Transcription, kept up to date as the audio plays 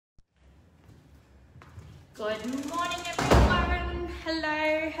Good morning, everyone.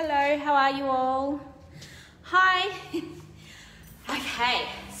 Hello, how are you all? Hi. Okay,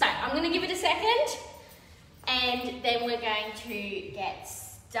 so I'm gonna give it a second and then we're going to get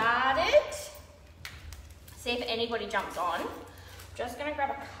started. See if anybody jumps on. Just gonna grab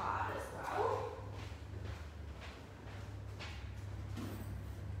a card as well.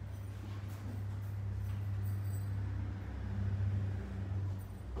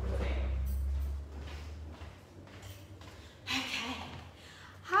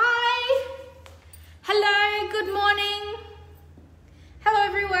 Good morning. Hello,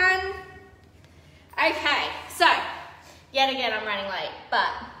 everyone. Okay, so yet again I'm running late, but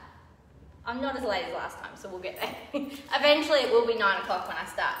I'm not as late as last time, so we'll get there. Eventually it will be 9 o'clock when I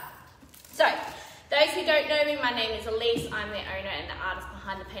start. So, those who don't know me, my name is Elise. I'm the owner and the artist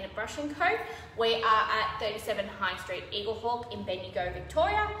behind the Painted Brush & Co. We are at 37 High Street, Eaglehawk in Bendigo,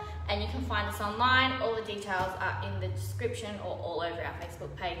 Victoria, and you can find us online. All the details are in the description or all over our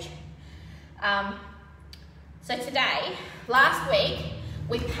Facebook page. So today, last week,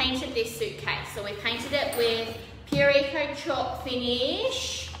 we painted this suitcase. So we painted it with Pure Eco Chalk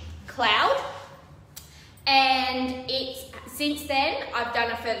Finish Cloud. And since then, I've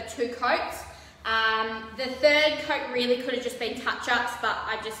done a further 2 coats. The third coat really could have just been touch-ups, but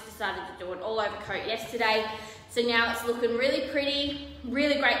I just decided to do an all-over coat yesterday. So now it's looking really pretty,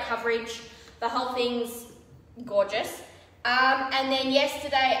 really great coverage. The whole thing's gorgeous. And then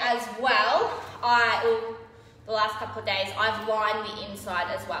yesterday as well, the last couple of days, I've lined the inside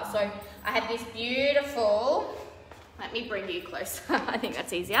as well. So I have this beautiful, let me bring you closer. I think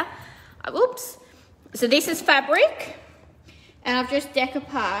that's easier. Whoops. So this is fabric, and I've just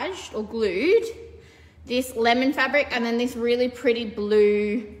decoupaged or glued this lemon fabric, and then this really pretty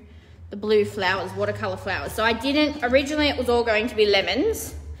blue, the blue flowers, watercolor flowers. So originally it was all going to be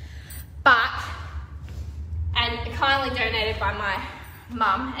lemons, and kindly donated by my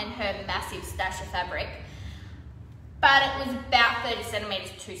mum and her massive stash of fabric. But it was about 30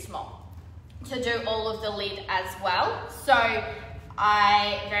 centimeters too small to do all of the lid as well. So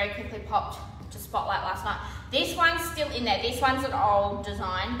I very quickly popped to Spotlight last night. This one's still in there. This one's an old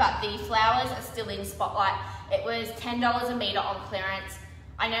design, but the flowers are still in Spotlight. It was $10 a meter on clearance.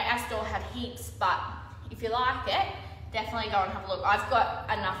 I know our store had heaps, but if you like it, definitely go and have a look. I've got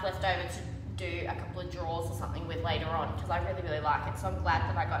enough left over to do a couple of drawers or something with later on because I really, really like it. So I'm glad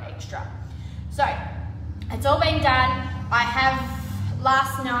that I got extra. So it's all been done.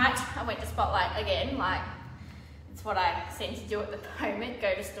 Last night, I went to Spotlight again, like it's what I seem to do at the moment,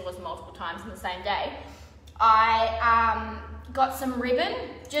 go to stores multiple times in the same day. I got some ribbon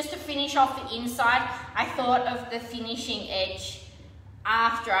just to finish off the inside. I thought of the finishing edge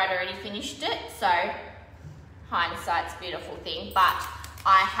after I'd already finished it, so hindsight's a beautiful thing, but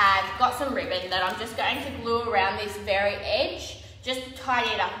I have got some ribbon that I'm just going to glue around this very edge just to tidy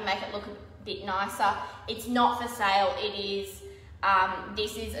it up and make it look a bit nicer. It's not for sale, it is,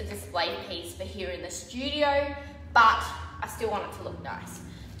 this is a display piece for here in the studio, but I still want it to look nice.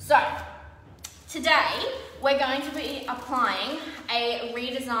 So, today we're going to be applying a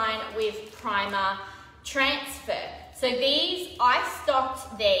Redesign with Prima transfer. So I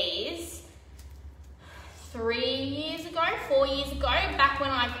stocked these 4 years ago, back when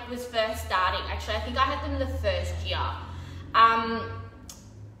I was first starting. Actually, I think I had them the first year.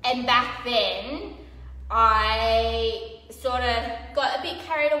 And back then, I sort of got a bit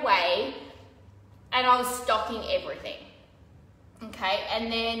carried away and I was stocking everything, okay?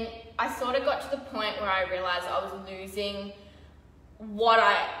 And then I sort of got to the point where I realized I was losing what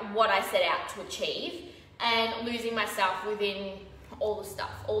I set out to achieve and losing myself within all the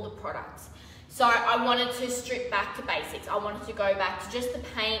stuff, all the products. So I wanted to strip back to basics. I wanted to go back to just the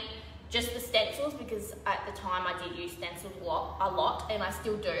paint, just the stencils, because at the time I did use stencils a lot, and I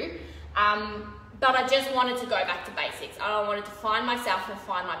still do. But I just wanted to go back to basics. I wanted to find myself and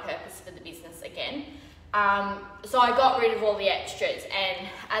find my purpose for the business again. So I got rid of all the extras, and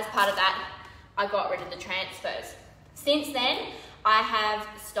as part of that, I got rid of the transfers. Since then, I have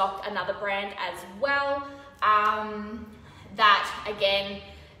stocked another brand as well, that again,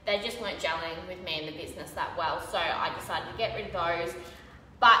 they just weren't gelling with me in the business that well, so I decided to get rid of those.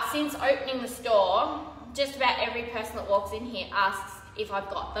 But since opening the store, just about every person that walks in here asks if I've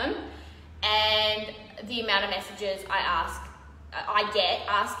got them, and the amount of messages I get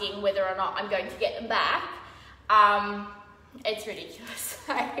asking whether or not I'm going to get them back, it's ridiculous.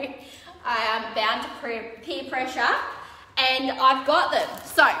 So I am bound to peer pressure, and I've got them.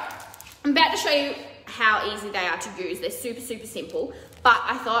 So I'm about to show you how easy they are to use. They're super, super simple, but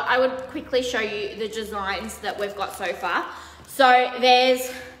I thought I would quickly show you the designs that we've got so far. So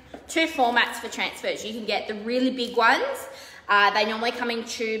there's two formats for transfers. You can get the really big ones. They normally come in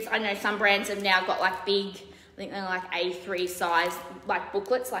tubes. I know some brands have now got like big, I think they're like A3 size, like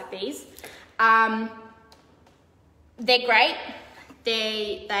booklets like these. They're great.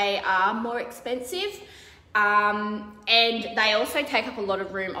 They are more expensive. And they also take up a lot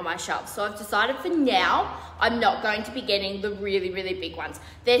of room on my shelf. So I've decided for now, I'm not going to be getting the really, really big ones.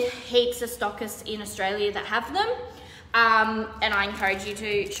 There's heaps of stockists in Australia that have them. And I encourage you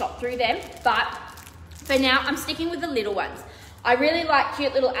to shop through them. But for now, I'm sticking with the little ones. I really like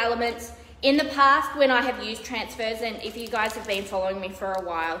cute little elements. In the past, when I have used transfers, and if you guys have been following me for a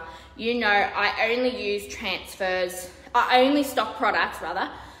while, you know I only use transfers, I only stock products rather,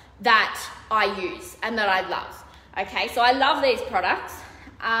 that I use and that I love. Okay, so I love these products,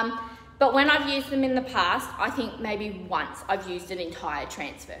 but when I've used them in the past, I think maybe once I've used an entire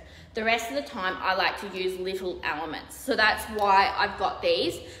transfer. The rest of the time, I like to use little elements. So that's why I've got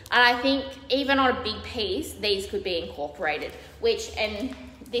these. And I think even on a big piece, these could be incorporated, and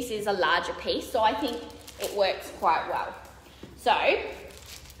this is a larger piece, so I think it works quite well. So,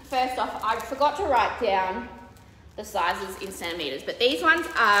 first off, I forgot to write down the sizes in centimeters, but these ones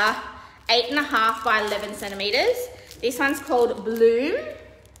are 8.5 by 11 centimeters. This one's called Bloom,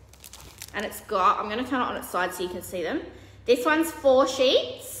 and it's got, I'm gonna turn it on its side so you can see them. This one's 4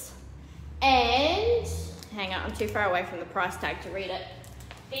 sheets, and, hang on, I'm too far away from the price tag to read it.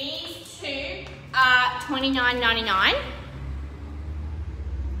 These two are $29.99.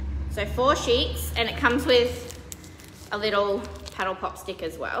 So 4 sheets, and it comes with a little paddle pop stick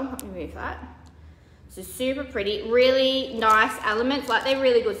as well. Let me move that. So super pretty, really nice elements, like they're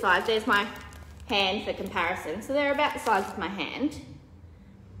really good size. There's my hand for comparison. So they're about the size of my hand.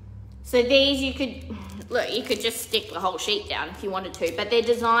 So these you could just stick the whole sheet down if you wanted to, but they're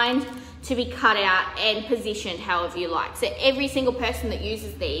designed to be cut out and positioned however you like. So every single person that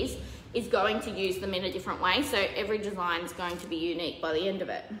uses these is going to use them in a different way. So every design is going to be unique by the end of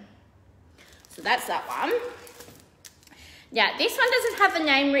it. So that's that one. Yeah, this one doesn't have a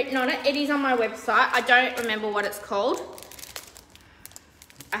name written on it. It is on my website. I don't remember what it's called.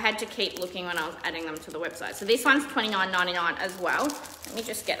 I had to keep looking when I was adding them to the website. So this one's $29.99 as well. Let me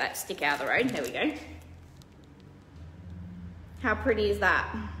just get that stick out of the road. There we go. How pretty is that?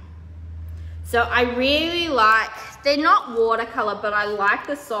 So I really like, they're not watercolor, but I like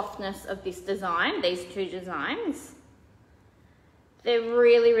the softness of this design, these two designs. They're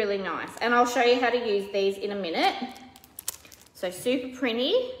really, really nice. And I'll show you how to use these in a minute. So super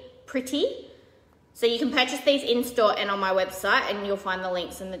pretty. So you can purchase these in store and on my website, and you'll find the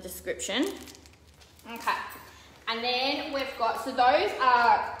links in the description. Okay. And then we've got, so those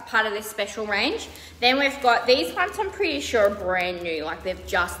are part of this special range. Then we've got these ones, I'm pretty sure are brand new, like they've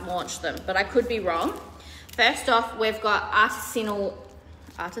just launched them, but I could be wrong. First off, we've got artisanal,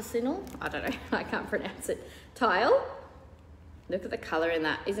 I don't know, I can't pronounce it, tile. Look at the color in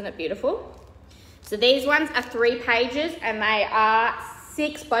that, isn't it beautiful? So these ones are 3 pages and they are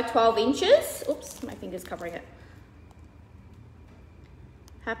 6 by 12 inches. Oops, my finger's covering it.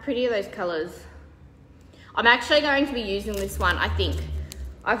 How pretty are those colors? I'm actually going to be using this one, I think.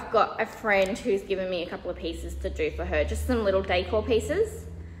 I've got a friend who's given me a couple of pieces to do for her, just some little decor pieces.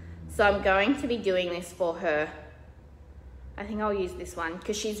 So I'm going to be doing this for her. I think I'll use this one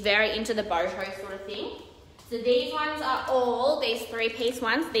because she's very into the boho sort of thing. So these ones are all, these 3-piece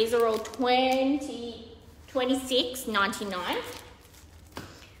ones, these are all $26.99.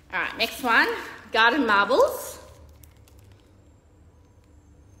 All right, next one, Garden Marbles.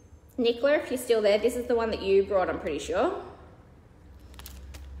 Nicola, if you're still there, this is the one that you brought, I'm pretty sure.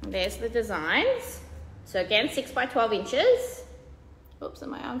 And there's the designs. So again, 6 by 12 inches. Oops,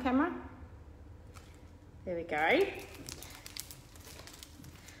 am I on camera? There we go.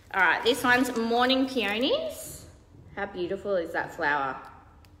 All right, this one's Morning Peonies. How beautiful is that flower?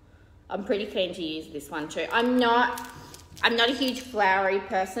 I'm pretty keen to use this one too. I'm not a huge flowery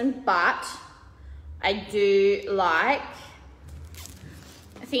person, but I do like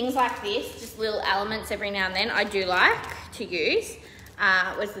things like this, just little elements every now and then. I do like to use.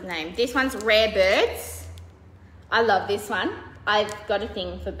 What's the name? This one's Rare Birds. I love this one. I've got a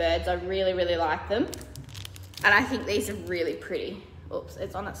thing for birds. I really, really like them. And I think these are really pretty. Oops,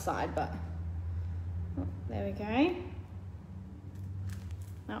 it's on its side, but there we go.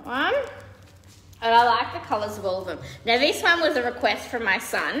 That one. And I like the colours of all of them. Now this one was a request from my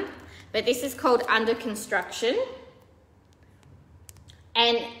son, but this is called Under Construction.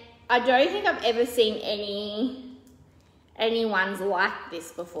 And I don't think I've ever seen any ones like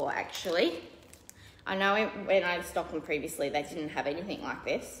this before, actually. I know when I stocked them previously, they didn't have anything like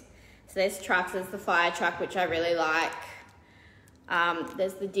this. So there's trucks, there's the fire truck, which I really like.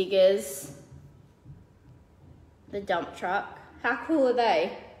 There's the diggers, the dump truck. How cool are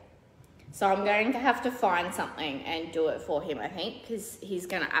they? So I'm going to have to find something and do it for him, I think, because he's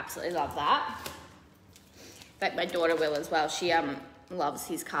going to absolutely love that. In fact, my daughter will as well. She loves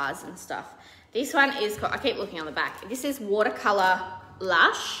his cars and stuff. This one is called, I keep looking on the back. This is Watercolor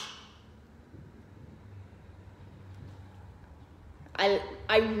Lush.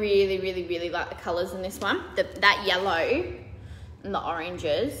 I really, really, really like the colours in this one. That yellow and the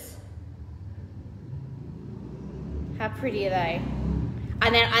oranges. How pretty are they?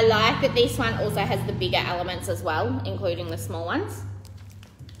 And then I like that this one also has the bigger elements as well, including the small ones.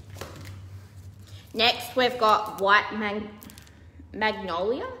 Next, we've got White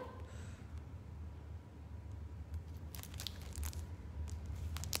Magnolia.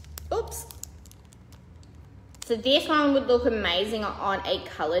 Oops. So this one would look amazing on a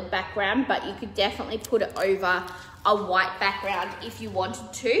coloured background, but you could definitely put it over a white background if you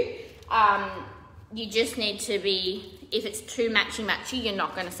wanted to. You just need to be, if it's too matchy-matchy, you're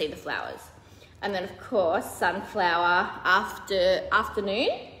not going to see the flowers. And then, of course, Sunflower Afternoon.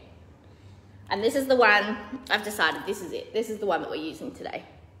 And this is the one, I've decided this is it. This is the one that we're using today.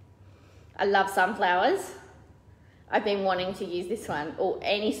 I love sunflowers. I've been wanting to use this one, or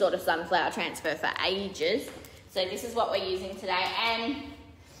any sort of sunflower transfer, for ages. So this is what we're using today. And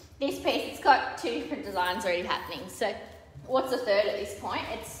this piece, it's got 2 different designs already happening. So what's a third at this point?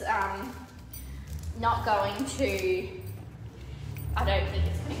 It's not going to, I don't think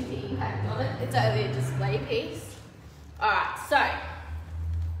it's going to be impact on it. It's only a display piece. All right, so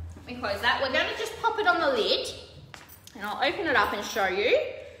let me close that. We're going to just pop it on the lid, and I'll open it up and show you.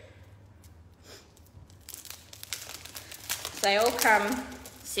 They all come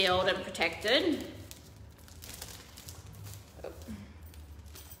sealed and protected.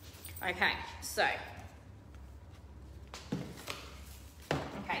 Okay, so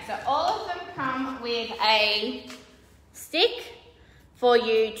all of them come with a stick for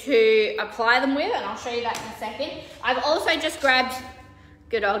you to apply them with, and I'll show you that in a second. I've also just grabbed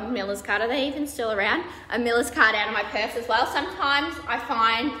good old Miller's card. Are they even still around? A Miller's card out of my purse as well. Sometimes I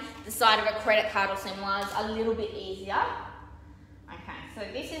find the side of a credit card or similar is a little bit easier. Okay, so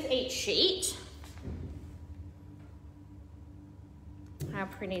this is each sheet. How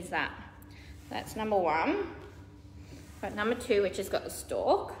pretty is that? That's number 1. Got number 2, which has got the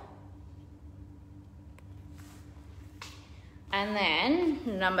stalk. And then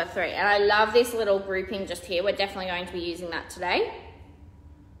number 3. And I love this little grouping just here. We're definitely going to be using that today.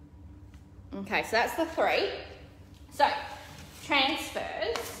 Okay, so that's the 3. So,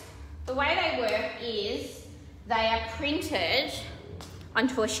 transfers. The way they work is they are printed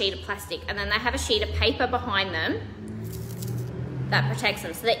onto a sheet of plastic, and then they have a sheet of paper behind them that protects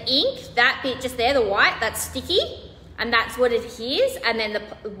them. So the ink, that bit just there, the white, that's sticky, and that's what adheres, and then the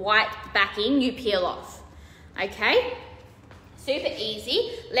white backing you peel off. Okay? Super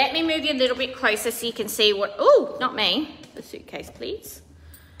easy. Let me move you a little bit closer so you can see what, oh, not me, the suitcase, please.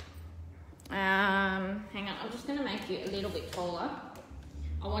 Hang on, I'm just gonna make you a little bit taller.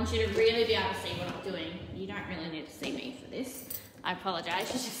 I want you to really be able to see what I'm doing. You don't really need to see me for this. I apologize,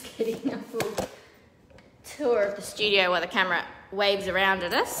 you're just getting a full tour of the studio while the camera waves around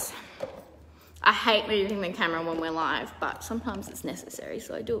at us. I hate moving the camera when we're live, but sometimes it's necessary,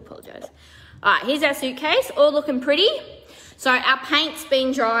 so I do apologize. All right, here's our suitcase, all looking pretty. So our paint's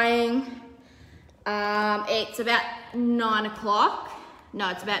been drying. It's about 9 o'clock. No,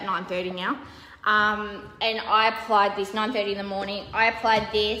 it's about 9:30 now. And I applied this 9:30 in the morning. I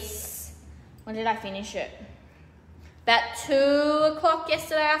applied this, when did I finish it? About 2 o'clock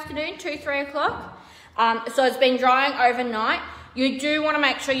yesterday afternoon, 2, 3 o'clock. So it's been drying overnight. You do want to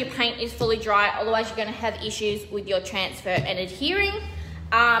make sure your paint is fully dry, otherwise you're going to have issues with your transfer and adhering.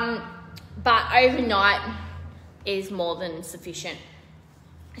 But overnight is more than sufficient.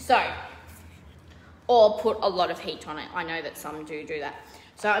 So, or put a lot of heat on it. I know that some do that.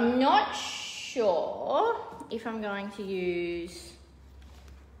 So I'm not sure if I'm going to use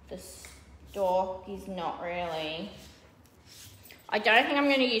the stalk. Is not really. I don't think I'm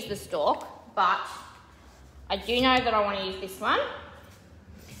going to use the stalk, but I do know that I want to use this one.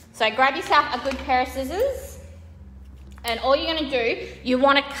 So grab yourself a good pair of scissors, and all you're going to do, you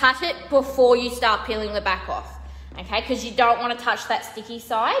want to cut it before you start peeling the back off, okay? Because you don't want to touch that sticky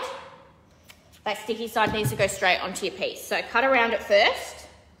side. That sticky side needs to go straight onto your piece. So cut around it first.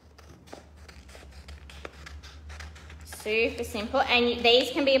 Super simple. And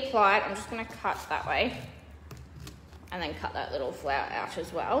these can be applied. I'm just going to cut that way. And then cut that little flower out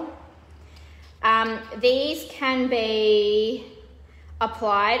as well. These can be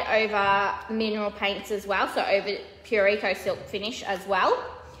applied over mineral paints as well, so over Pure Eco Silk Finish as well,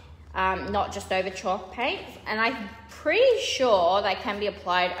 not just over chalk paints. And I'm pretty sure they can be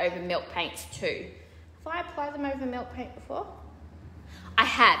applied over milk paints too. Have I applied them over milk paint before? I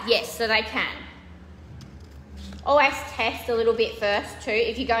have, yes, so they can. Always test a little bit first too.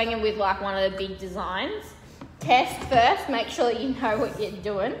 If you're going in with like one of the big designs, test first, make sure that you know what you're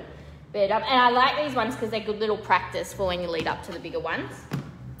doing. But, and I like these ones because they're good little practice for when you lead up to the bigger ones.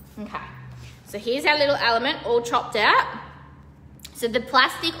 Okay, so here's our little element all chopped out. So the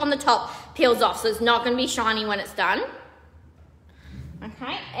plastic on the top peels off, so it's not going to be shiny when it's done.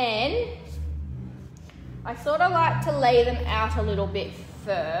 Okay, and I sort of like to lay them out a little bit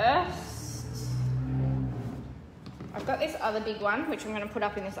first. I've got this other big one, which I'm going to put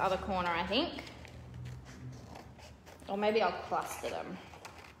up in this other corner, I think. Or maybe I'll cluster them.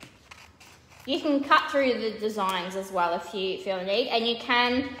 You can cut through the designs as well if you feel the need, and you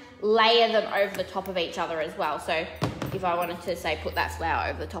can layer them over the top of each other as well. So if I wanted to, say, put that flower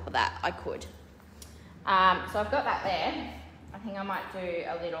over the top of that, I could. So I've got that there. I think I might do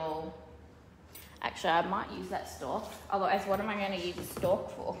a little... Actually, I might use that stalk. Otherwise, what am I going to use the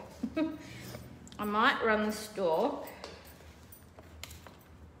stalk for? I might run the stalk.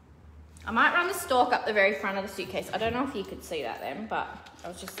 I might run the stalk up the very front of the suitcase. I don't know if you could see that then, but I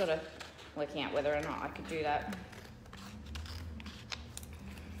was just sort of working out whether or not I could do that.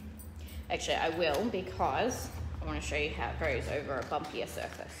 Actually, I will, because I want to show you how it goes over a bumpier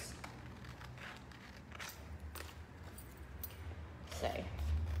surface. So,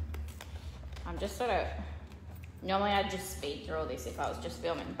 I'm just sort of, normally I'd just speed through all this if I was just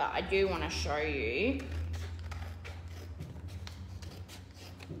filming, but I do want to show you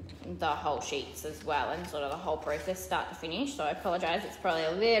the whole sheets as well, and sort of the whole process start to finish. So I apologise, it's probably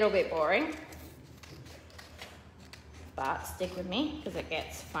a little bit boring, but stick with me because it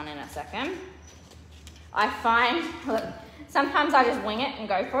gets fun in a second. I find, look, sometimes I just wing it and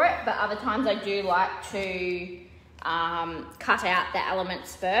go for it, but other times I do like to cut out the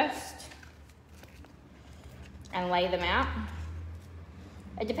elements first and lay them out.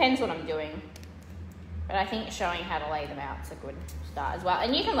 It depends what I'm doing, but I think showing how to lay them out is a good start as well.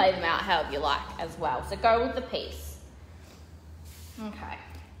 And you can lay them out however you like as well, so go with the piece. Okay,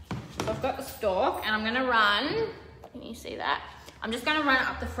 so I've got the stalk, and I'm going to run, can you see that? I'm just going to run it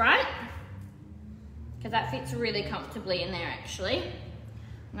up the front because that fits really comfortably in there actually.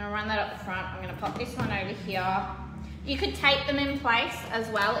 I'm going to run that up the front. I'm going to pop this one over here. You could tape them in place as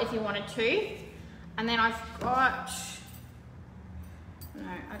well if you wanted to. And then I've got, no,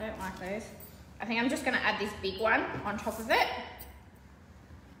 I don't like those. I think I'm just going to add this big one on top of it.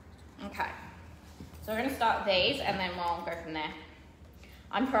 Okay, so we're going to start with these and then we'll go from there.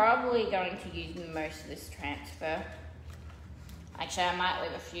 I'm probably going to use most of this transfer. Actually, I might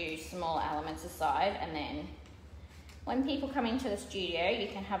leave a few small elements aside, and then when people come into the studio, you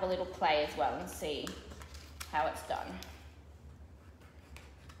can have a little play as well and see how it's done.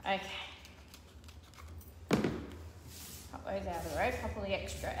 Okay. Pop those out of the road, pop all the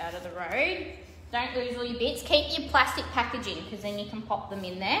extra out of the road. Don't lose all your bits. Keep your plastic packaging because then you can pop them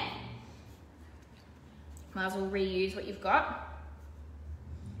in there. Might as well reuse what you've got.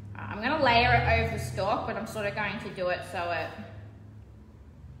 I'm going to layer it over the stalk, but I'm sort of going to do it so it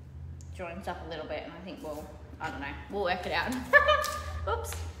joins up a little bit, and I think we'll, I don't know, we'll work it out.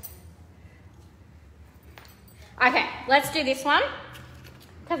 Oops. Okay, let's do this one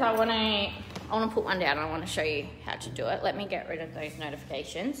because I want to put one down. I want to show you how to do it. Let me get rid of those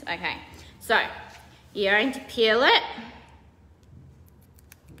notifications. Okay, so you're going to peel it.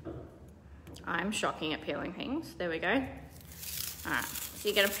 I'm shocking at peeling things. There we go. All right, so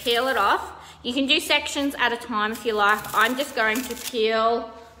you're going to peel it off. You can do sections at a time if you like. I'm just going to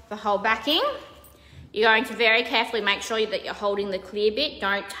peel the whole backing. You're going to very carefully make sure that you're holding the clear bit.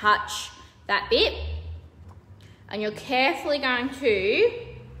 Don't touch that bit. And you're carefully going to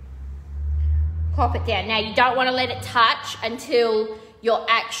pop it down. Now, you don't want to let it touch until you're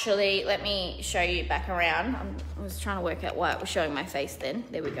actually, let me show you back around. I was trying to work out why it was showing my face then.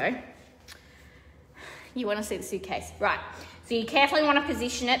 There we go. You want to see the suitcase. Right. So you carefully want to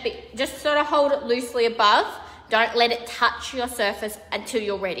position it, but just sort of hold it loosely above. Don't let it touch your surface until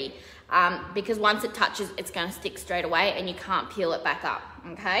you're ready. Because once it touches, it's going to stick straight away and you can't peel it back up,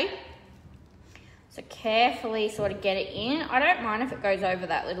 okay? So carefully sort of get it in. I don't mind if it goes over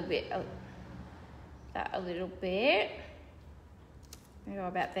that little bit. A little bit. We go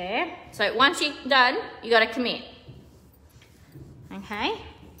about there. So once you're done, you got to commit. Okay?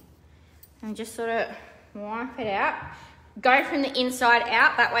 And just sort of wipe it out. Go from the inside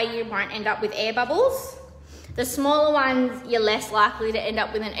out, that way you won't end up with air bubbles. The smaller ones, you're less likely to end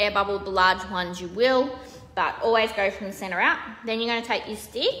up with an air bubble. The large ones, you will, but always go from the center out. Then you're going to take your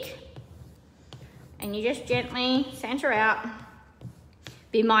stick and you just gently center out.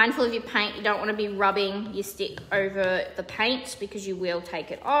 Be mindful of your paint. You don't want to be rubbing your stick over the paint because you will take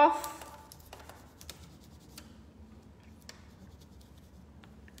it off.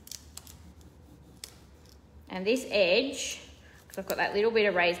 And this edge, because I've got that little bit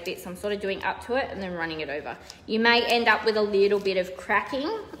of raised bit, so I'm sort of doing up to it and then running it over. You may end up with a little bit of cracking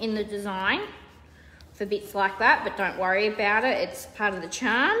in the design for bits like that, but don't worry about it. It's part of the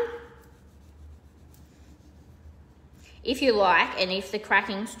charm. If you like, and if the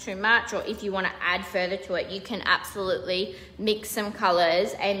cracking's too much, or if you want to add further to it, you can absolutely mix some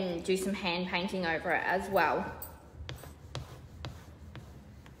colours and do some hand painting over it as well.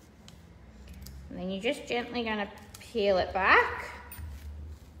 And then you're just gently going to peel it back.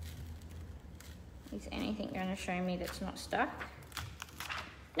 Is anything going to show me that's not stuck?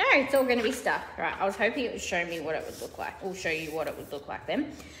 No, it's all going to be stuck. Right, I was hoping it would show me what it would look like. We'll show you what it would look like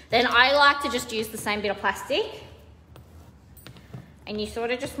then. Then I like to just use the same bit of plastic. And you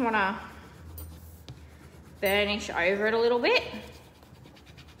sort of just want to burnish over it a little bit.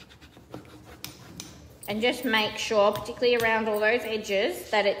 And just make sure, particularly around all those edges,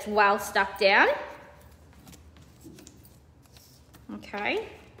 that it's well stuck down. Okay.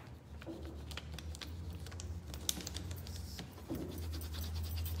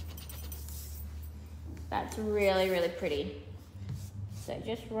 That's really, really pretty. So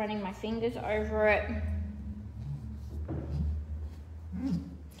just running my fingers over it.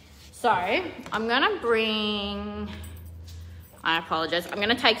 So I'm gonna bring, I apologize, I'm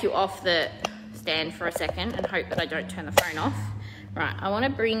gonna take you off the stand for a second and hope that I don't turn the phone off. Right, I wanna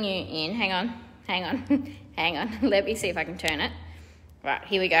bring you in, hang on, hang on, let me see if I can turn it. Right,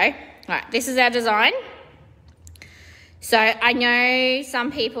 here we go. Right, this is our design. So I know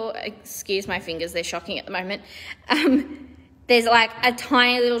some people, excuse my fingers, they're shocking at the moment. There's like a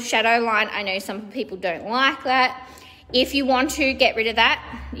tiny little shadow line. I know some people don't like that. If you want to get rid of that,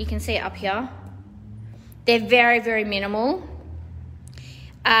 you can see it up here. They're very, very minimal.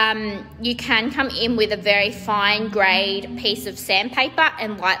 You can come in with a very fine grade piece of sandpaper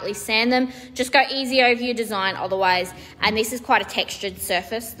and lightly sand them. Just go easy over your design otherwise. And this is quite a textured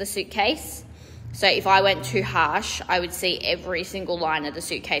surface, the suitcase. So if I went too harsh, I would see every single line of the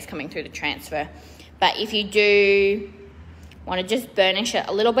suitcase coming through the transfer. But if you do want to just burnish it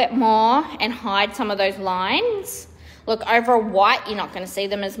a little bit more and hide some of those lines, look, over a white, you're not going to see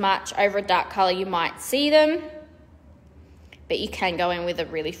them as much. Over a dark colour, you might see them. But you can go in with a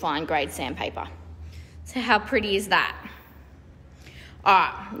really fine grade sandpaper. So how pretty is that? All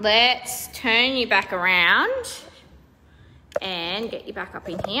right, let's turn you back around and get you back up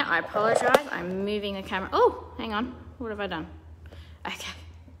in here. I apologise, I'm moving the camera. Oh, hang on, what have I done? Okay,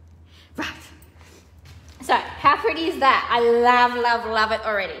 right. So how pretty is that? I love, love, love it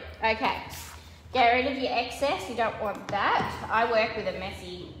already. Okay, get rid of your excess, you don't want that. I work with a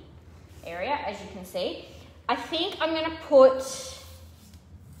messy area, as you can see. I think I'm gonna put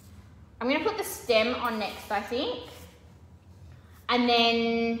the stem on next, I think. And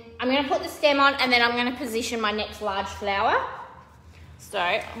then I'm gonna put the stem on and then I'm gonna position my next large flower. So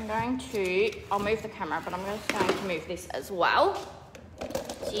I'll move the camera, but I'm just going to move this as well.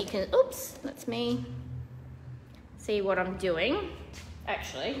 So you can, oops, that's me. See what I'm doing.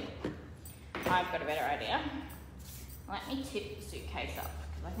 Actually, I've got a better idea. Let me tip the suitcase up.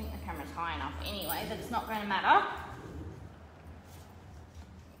 I think the camera's high enough anyway that it's not going to matter.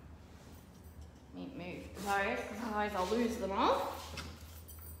 Let me move those because otherwise I'll lose them all.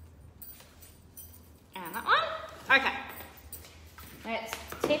 And that one. Okay. Let's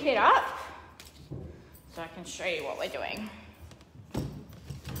tip it up so I can show you what we're doing.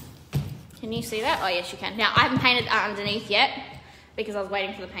 Can you see that? Oh yes, you can. Now I haven't painted underneath yet because I was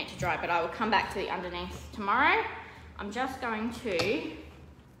waiting for the paint to dry, but I will come back to the underneath tomorrow. I'm just going to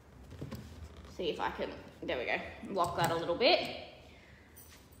see if I can, there we go, lock that a little bit.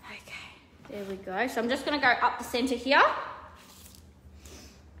 Okay, there we go. So I'm just gonna go up the center here,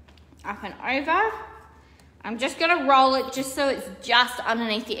 up and over. I'm just gonna roll it just so it's just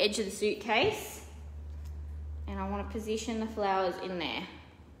underneath the edge of the suitcase. And I wanna position the flowers in there.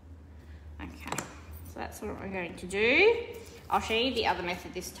 Okay, so that's what we're going to do. I'll show you the other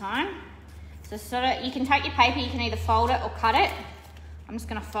method this time. So sort of, you can take your paper, you can either fold it or cut it. I'm just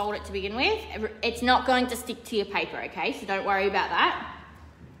gonna fold it to begin with. It's not going to stick to your paper, okay? So don't worry about that.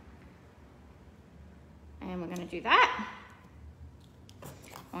 And we're gonna do that.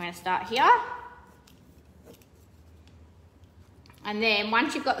 I'm gonna start here. And then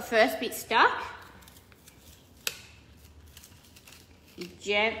once you've got the first bit stuck,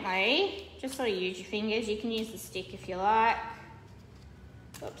 gently, just sort of use your fingers. You can use the stick if you like.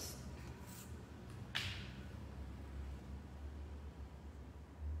 Oops.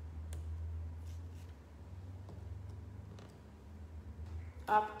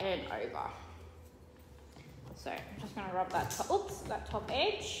 Up and over. So I'm just going to rub that top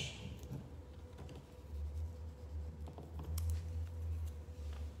edge.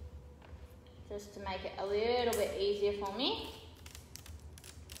 Just to make it a little bit easier for me.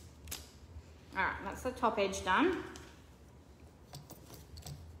 All right, that's the top edge done.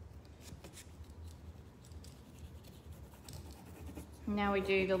 Now we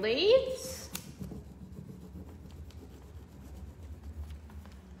do the leaves.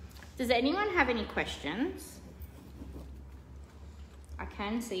 Does anyone have any questions? I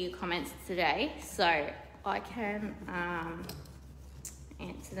can see your comments today, so I can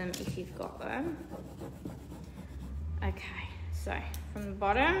answer them if you've got them. Okay, so from the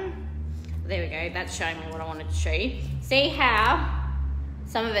bottom, there we go, that's showing me what I wanted to show you. See how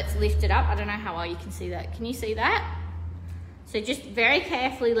some of it's lifted up? I don't know how well you can see that. Can you see that? So just very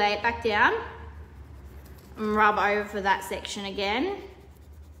carefully lay it back down and rub over that section again.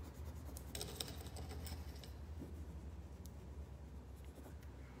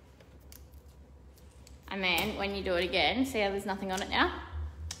 And then when you do it again, see how there's nothing on it now?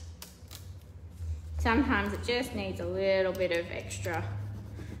 Sometimes it just needs a little bit of extra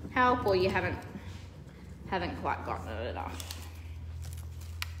help, or you haven't quite gotten it enough.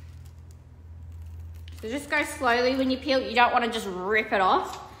 So just go slowly when you peel. You don't want to just rip it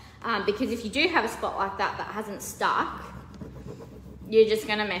off, because if you do have a spot like that that hasn't stuck, you're just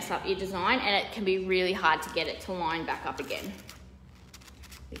going to mess up your design, and it can be really hard to get it to line back up again.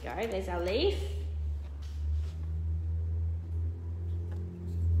 There we go, there's our leaf.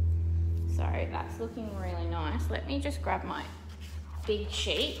 So that's looking really nice. Let me just grab my big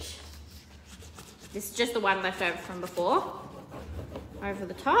sheet. This is just the one left over from before. Over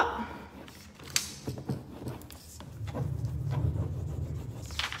the top.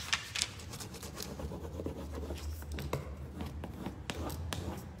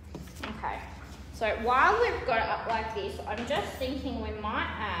 Okay, so while we've got it up like this, I'm just thinking we might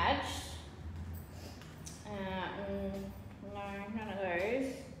add, no, none of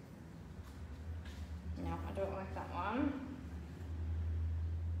those. No, I don't like that one.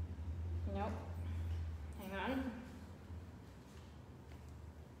 Nope. Hang on.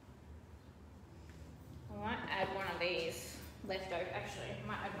 I might add one of these left over. Actually, I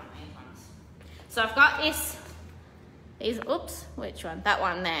might add one of these ones. So I've got oops, which one? That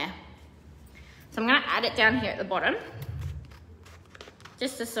one there. So I'm going to add it down here at the bottom,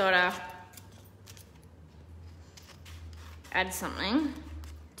 just to sort of add something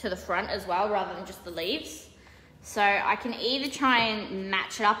to the front as well, rather than just the leaves. So I can either try and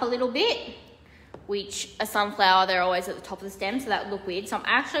match it up a little bit, which a sunflower, they're always at the top of the stem, so that would look weird. So I'm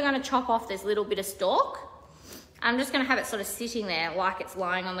actually going to chop off this little bit of stalk. I'm just going to have it sort of sitting there like it's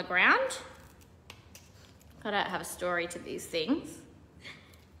lying on the ground. Gotta have a story to these things.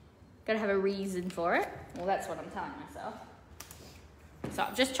 Gotta have a reason for it. Well, that's what I'm telling myself. So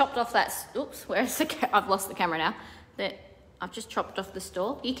I've just chopped off that, oops, where's the, I've lost the camera now. I've just chopped off the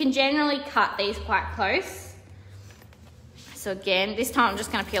stalk. You can generally cut these quite close. So again, this time I'm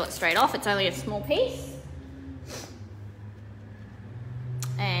just going to peel it straight off. It's only a small piece.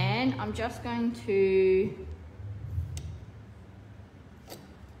 And I'm just going to,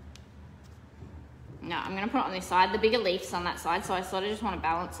 I'm going to put it on this side. The bigger leaf's on that side, so I sort of just want to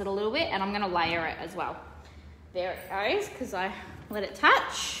balance it a little bit, and I'm going to layer it as well. There it goes, because I let it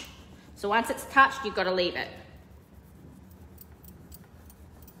touch. So once it's touched, you've got to leave it.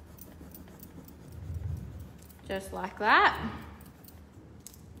 Just like that.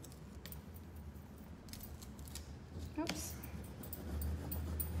 Oops.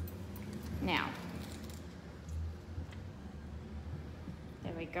 Now,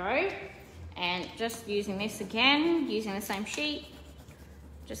 there we go. And just using this again, using the same sheet,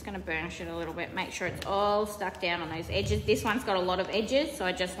 just going to burnish it a little bit, make sure it's all stuck down on those edges. This one's got a lot of edges, so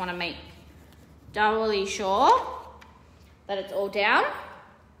I just want to make doubly sure that it's all down.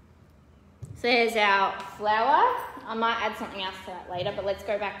 So there's our flower. I might add something else to that later, but let's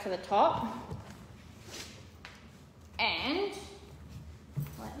go back to the top. And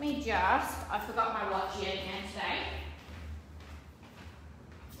let me just, I forgot my watch yet again today.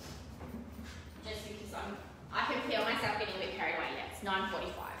 Just because I can feel myself getting a bit carried away. Yeah, it's 9:45.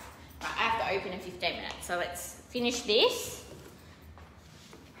 Right, I have to open in 15 minutes. So let's finish this.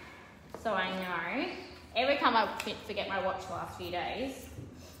 So I know, every time I forget my watch the last few days,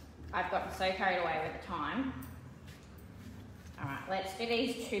 I've gotten so carried away with the time. All right, let's do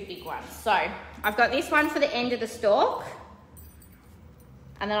these two big ones. So I've got this one for the end of the stalk,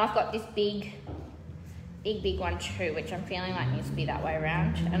 and then I've got this big one too, which I'm feeling like needs to be that way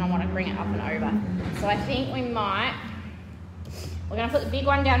around, and I want to bring it up and over. So I think we're going to put the big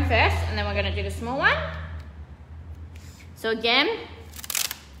one down first, and then we're going to do the small one. So again,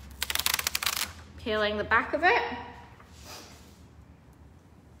 peeling the back of it,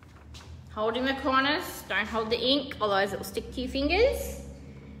 holding the corners, don't hold the ink, otherwise it will stick to your fingers,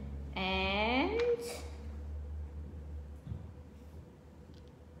 and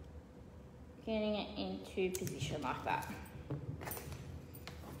getting it into position like that.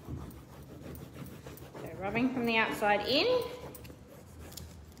 So rubbing from the outside in,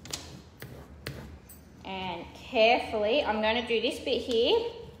 and carefully, I'm going to do this bit here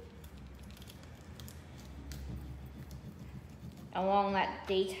along that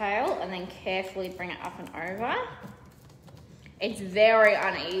detail, and then carefully bring it up and over. It's very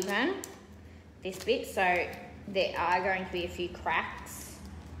uneven, this bit, so there are going to be a few cracks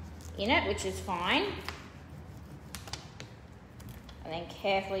in it, which is fine. And then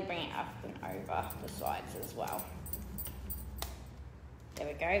carefully bring it up and over the sides as well. There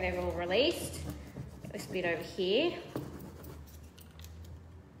we go, they've all released. Get this bit over here.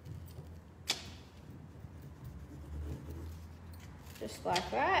 Just like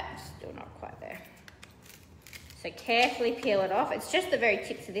that, still not quite there. So carefully peel it off. It's just the very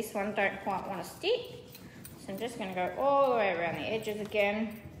tips of this one don't quite want to stick. So I'm just going to go all the way around the edges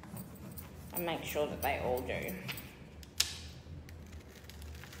again and make sure that they all do.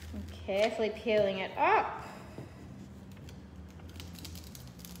 And carefully peeling it up.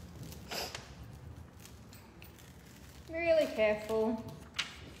 Really careful.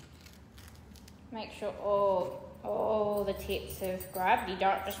 Make sure all the tips have grabbed. You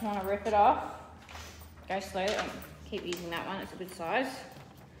don't just want to rip it off. Go slowly. Keep using that one, it's a good size.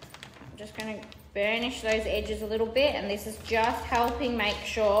 I'm just going to burnish those edges a little bit, and this is just helping make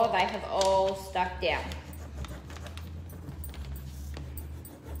sure they have all stuck down.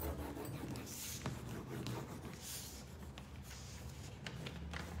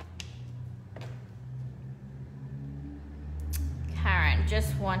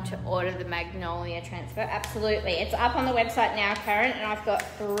 Just want to order the Magnolia transfer. Absolutely, it's up on the website now, Karen, and I've got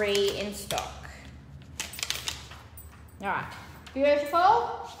 3 in stock. All right,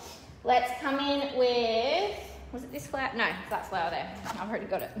 beautiful. Let's come in with, was it this flower? No, that flower there. I've already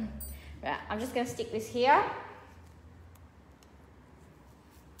got it. Right, I'm just going to stick this here.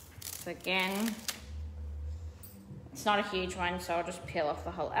 So again, it's not a huge one, so I'll just peel off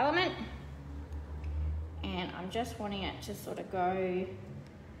the whole element. And I'm just wanting it to sort of go,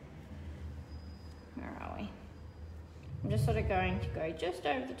 where are we? I'm just sort of going to go just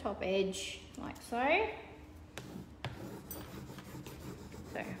over the top edge, like so.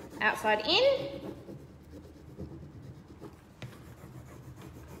 So, outside in.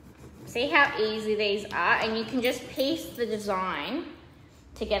 See how easy these are? And you can just piece the design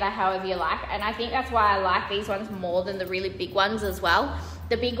together however you like. And I think that's why I like these ones more than the really big ones as well.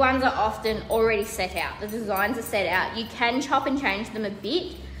 The big ones are often already set out. The designs are set out. You can chop and change them a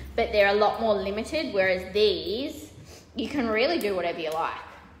bit, but they're a lot more limited, whereas these, you can really do whatever you like.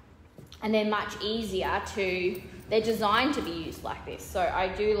 And they're much easier they're designed to be used like this. So I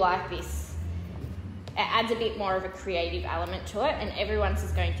do like this. It adds a bit more of a creative element to it, and everyone's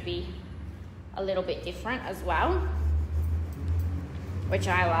is going to be a little bit different as well, which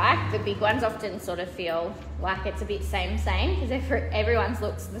I like. The big ones often sort of feel like it's a bit same, because everyone's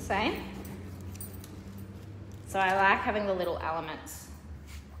looks the same. So I like having the little elements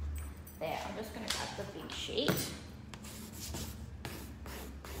there. I'm just going to cut the big sheet.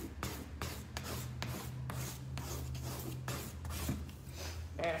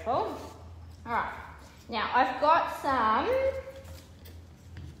 Beautiful. All right. Now I've got some,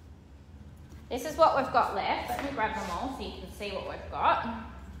 this is what we've got left. Let me grab them all so you can see what we've got.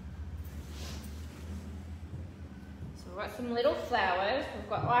 So we've got some little flowers. We've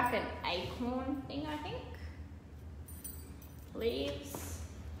got like an acorn thing, I think. Leaves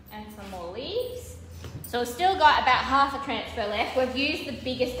and some more leaves. So we've still got about half a transfer left. We've used the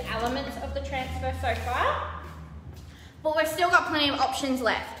biggest elements of the transfer so far, but we've still got plenty of options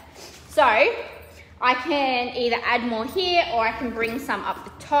left. So I can either add more here, or I can bring some up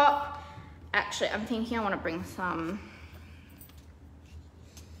the top. Actually, I'm thinking I want to bring some,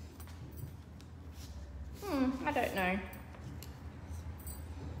 I don't know.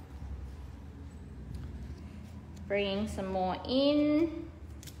 Bringing some more in.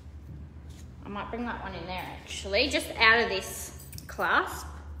 I might bring that one in there actually, just out of this clasp.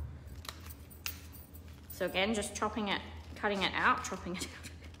 So again, just chopping it, cutting it out, chopping it out.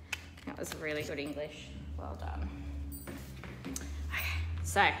 That was really good English. Well done. Okay,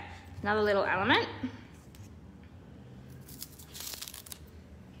 so another little element.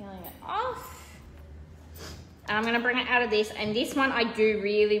 Peeling it off. And I'm going to bring it out of this. And this one I do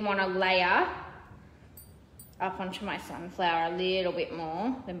really want to layer up onto my sunflower a little bit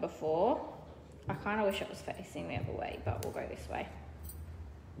more than before. I kind of wish it was facing the other way, but we'll go this way.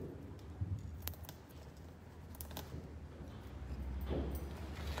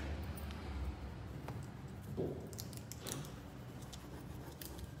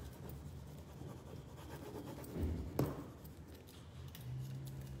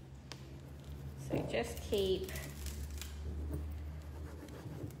 So just keep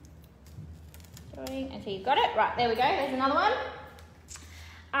going until you've got it. Right, there we go, there's another one.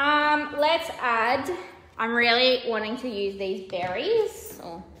 Let's add, I'm really wanting to use these berries.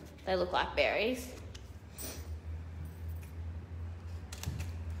 Oh, they look like berries.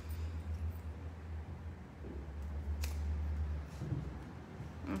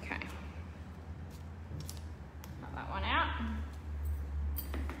 Okay. Got that one out.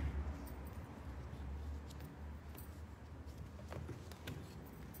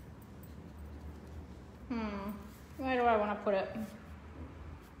 Where do I want to put it?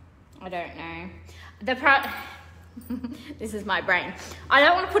 I don't know. This is my brain. I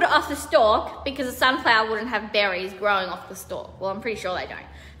don't want to put it off the stalk because a sunflower wouldn't have berries growing off the stalk. Well, I'm pretty sure they don't.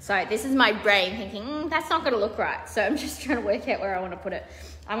 So this is my brain thinking, that's not going to look right. So I'm just trying to work out where I want to put it.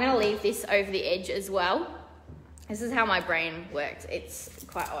 I'm going to leave this over the edge as well. This is how my brain works. It's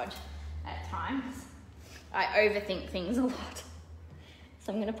quite odd at times. I overthink things a lot.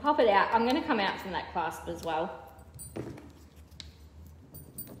 So I'm going to pop it out. I'm going to come out from that clasp as well.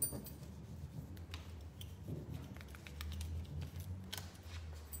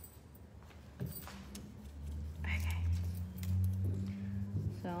 Okay.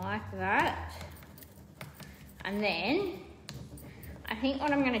 So like that. And then I think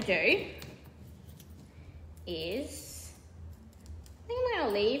what I'm going to do is, I think I'm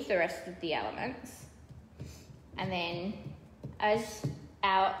going to leave the rest of the elements. And then as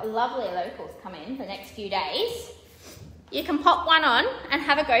our lovely locals come in the next few days, you can pop one on and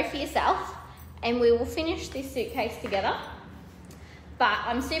have a go for yourself, and we will finish this suitcase together. But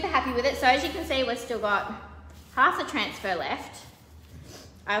I'm super happy with it. So as you can see, we've still got half the transfer left.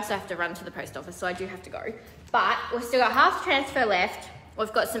 I also have to run to the post office, so I do have to go. But we've still got half the transfer left.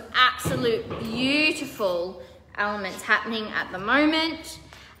 We've got some absolute beautiful elements happening at the moment.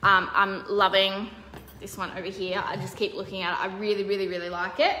 I'm loving this one over here. I just keep looking at it. I really, really, really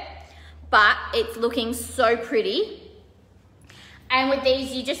like it. But it's looking so pretty. And with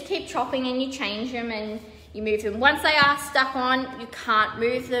these, you just keep chopping and you change them and you move them. Once they are stuck on, you can't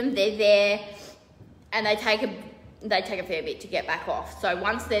move them. They're there, and they take a fair bit to get back off. So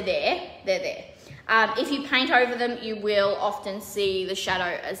once they're there, they're there. If you paint over them, you will often see the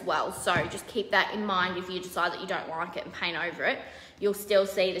shadow as well. So just keep that in mind. If you decide that you don't like it and paint over it, you'll still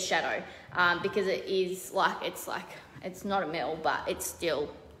see the shadow, because it is like, it's not a mill, but it's still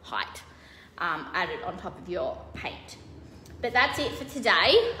height added on top of your paint. But that's it for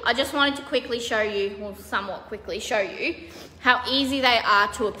today. I just wanted to quickly show you, well, somewhat quickly show you how easy they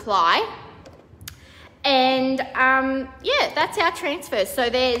are to apply. And yeah, that's our transfers. So I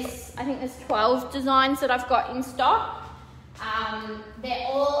think there's 12 designs that I've got in stock. They're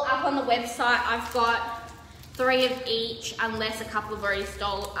all up on the website. I've got 3 of each, unless a couple have already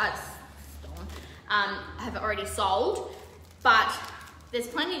have already sold. But there's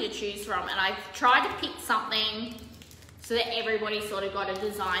plenty to choose from, and I've tried to pick something so that everybody sort of got a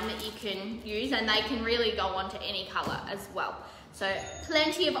design that you can use, and they can really go on to any color as well. So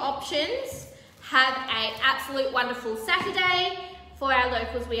plenty of options. Have an absolute wonderful Saturday. For our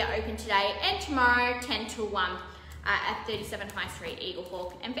locals, we are open today and tomorrow, 10 till 1 at 37 High Street,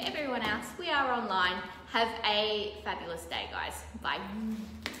 Eaglehawk. And for everyone else, we are online. Have a fabulous day, guys. Bye.